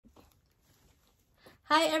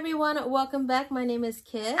Hi everyone, welcome back. My name is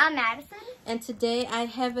Kit. I'm Madison. And today I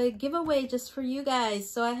have a giveaway just for you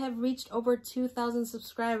guys. So I have reached over 2,000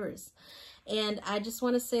 subscribers. And I just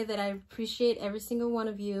want to say that I appreciate every single one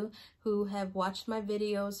of you who have watched my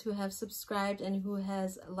videos, who have subscribed, and who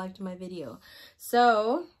has liked my video.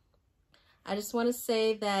 So I just want to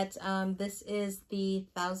say that this is the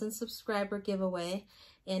 1,000 subscriber giveaway.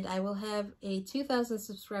 And I will have a 2,000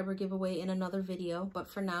 subscriber giveaway in another video. But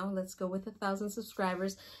for now, let's go with 1,000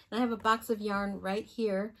 subscribers. And I have a box of yarn right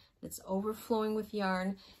here. It's overflowing with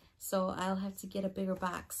yarn. So I'll have to get a bigger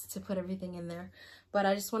box to put everything in there. But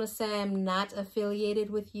I just want to say I'm not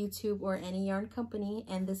affiliated with YouTube or any yarn company.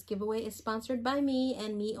 And this giveaway is sponsored by me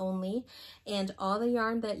and me only. And all the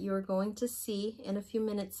yarn that you're going to see in a few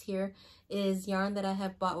minutes here is yarn that I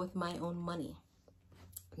have bought with my own money.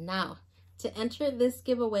 Now, to enter this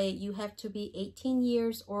giveaway, you have to be 18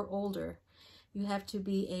 years or older. You have to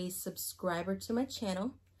be a subscriber to my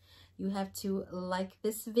channel. You have to like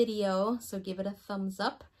this video, so give it a thumbs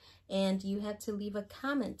up. And you have to leave a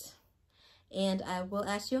comment. And I will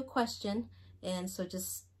ask you a question. And so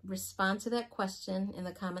just respond to that question in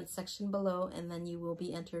the comment section below, and then you will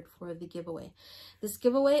be entered for the giveaway. This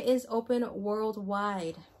giveaway is open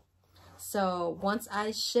worldwide. So once I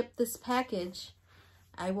ship this package,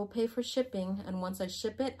 I will pay for shipping, and once I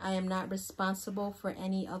ship it, I am not responsible for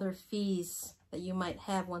any other fees that you might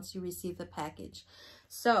have once you receive the package.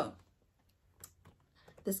 So,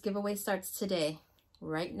 this giveaway starts today,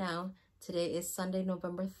 right now. Today is Sunday,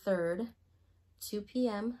 November 3rd, 2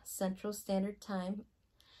 p.m. Central Standard Time,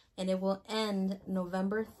 and it will end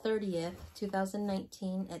November 30th,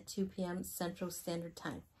 2019 at 2 p.m. Central Standard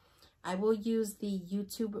Time. I will use the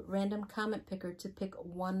YouTube random comment picker to pick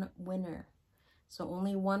one winner. So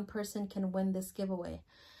only one person can win this giveaway.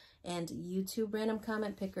 And YouTube random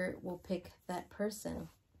comment picker will pick that person.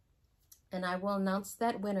 And I will announce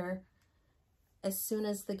that winner as soon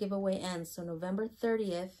as the giveaway ends. So November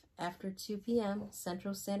 30th, after 2 p.m.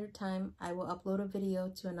 Central Standard Time, I will upload a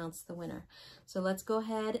video to announce the winner. So let's go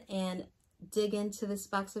ahead and dig into this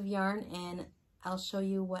box of yarn, and I'll show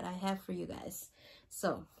you what I have for you guys.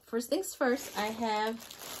 So first things first, I have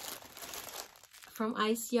from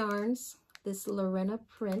Ice Yarns this Lorena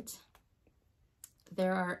print.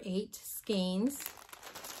 There are 8 skeins.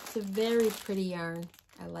 It's a very pretty yarn.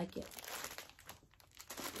 I like it.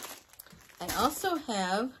 I also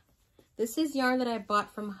have, this is yarn that I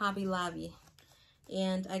bought from Hobby Lobby,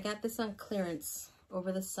 and I got this on clearance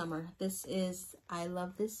over the summer. This is I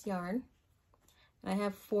Love This Yarn. I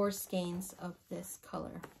have 4 skeins of this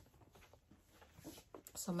color.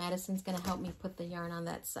 So Madison's gonna help me put the yarn on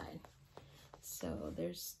that side. So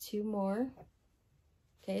there's 2 more.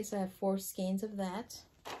 Okay, so I have 4 skeins of that.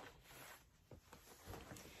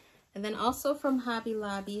 And then also from Hobby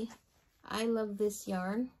Lobby, I Love This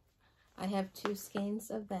Yarn. I have 2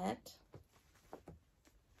 skeins of that.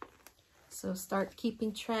 So start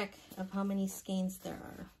keeping track of how many skeins there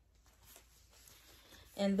are.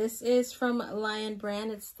 And this is from Lion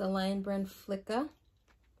Brand. It's the Lion Brand Flicka.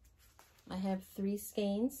 I have 3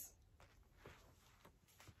 skeins.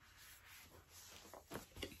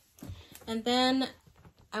 And then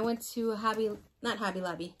I went to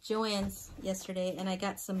Joann's yesterday, and I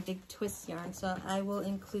got some Big Twist yarn. So I will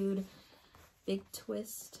include Big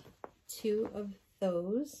Twist, 2 of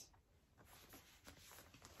those.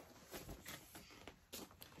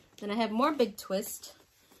 Then I have more Big Twist.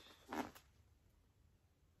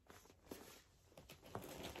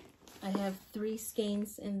 I have 3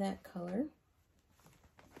 skeins in that color.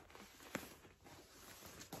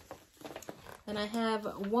 And I have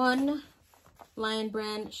 1 Lion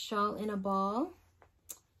Brand Shawl in a Ball,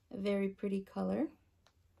 a very pretty color.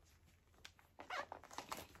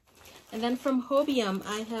 And then from Hobium,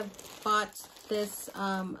 I have bought this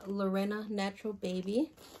Lorena Natural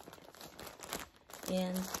Baby,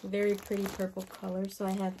 and very pretty purple color. So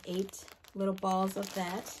I have 8 little balls of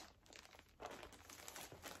that.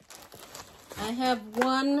 I have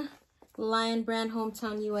 1 Lion Brand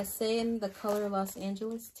Hometown USA in the color Los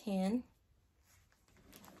Angeles Tan.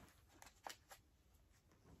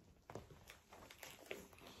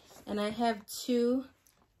 And I have 2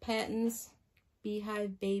 Patons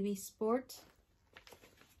Beehive Baby Sport.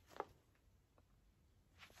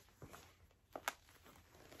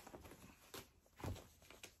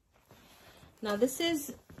 Now this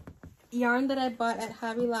is yarn that I bought at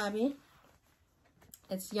Hobby Lobby.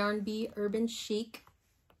 It's Yarn Bee Urban Chic.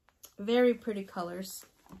 Very pretty colors.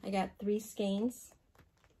 I got 3 skeins.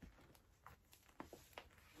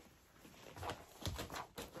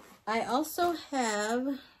 I also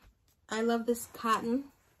have I Love This Cotton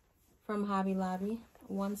from Hobby Lobby,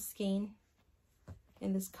 1 skein.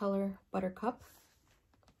 in this color Buttercup.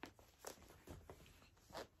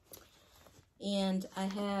 And I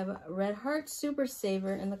have Red Heart Super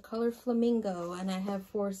Saver in the color Flamingo, and I have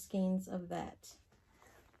 4 skeins of that.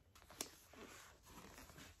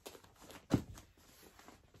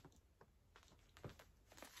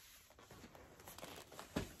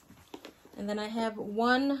 And then I have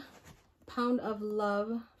 1 Pound of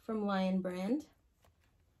Love from Lion Brand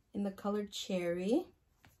in the color Cherry.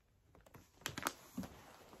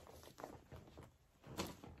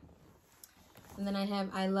 And then I have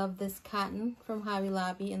I Love This Cotton from Hobby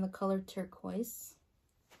Lobby in the color Turquoise.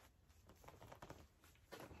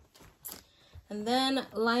 And then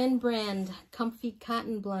Lion Brand Comfy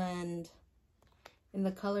Cotton Blend in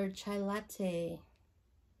the color Chai Latte.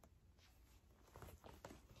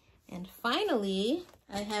 And finally,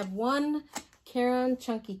 I have 1 Caron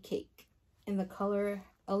Chunky Cake in the color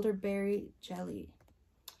Elderberry Jelly.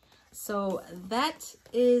 So that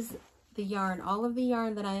is the yarn, all of the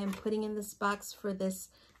yarn that I am putting in this box for this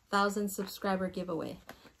 1,000 subscriber giveaway.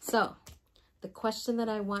 So the question that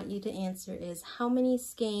I want you to answer is, how many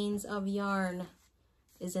skeins of yarn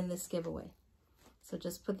is in this giveaway? So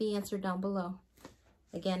just put the answer down below.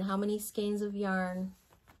 Again, how many skeins of yarn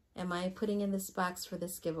am I putting in this box for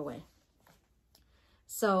this giveaway?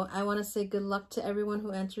 So I want to say good luck to everyone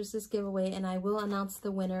who enters this giveaway, and I will announce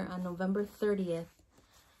the winner on November 30th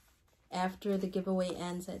after the giveaway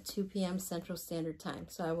ends at 2 p.m. Central Standard Time.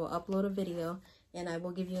 So I will upload a video, and I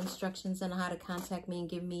will give you instructions on how to contact me and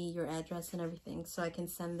give me your address and everything so I can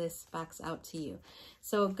send this box out to you.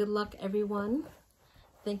 So good luck, everyone.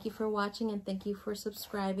 Thank you for watching, and thank you for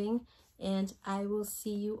subscribing, and I will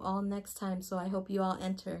see you all next time. So I hope you all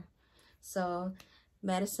enter. So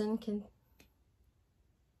Madison can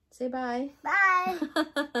say bye. Bye.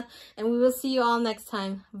 And we will see you all next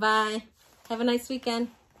time. Bye. Have a nice weekend.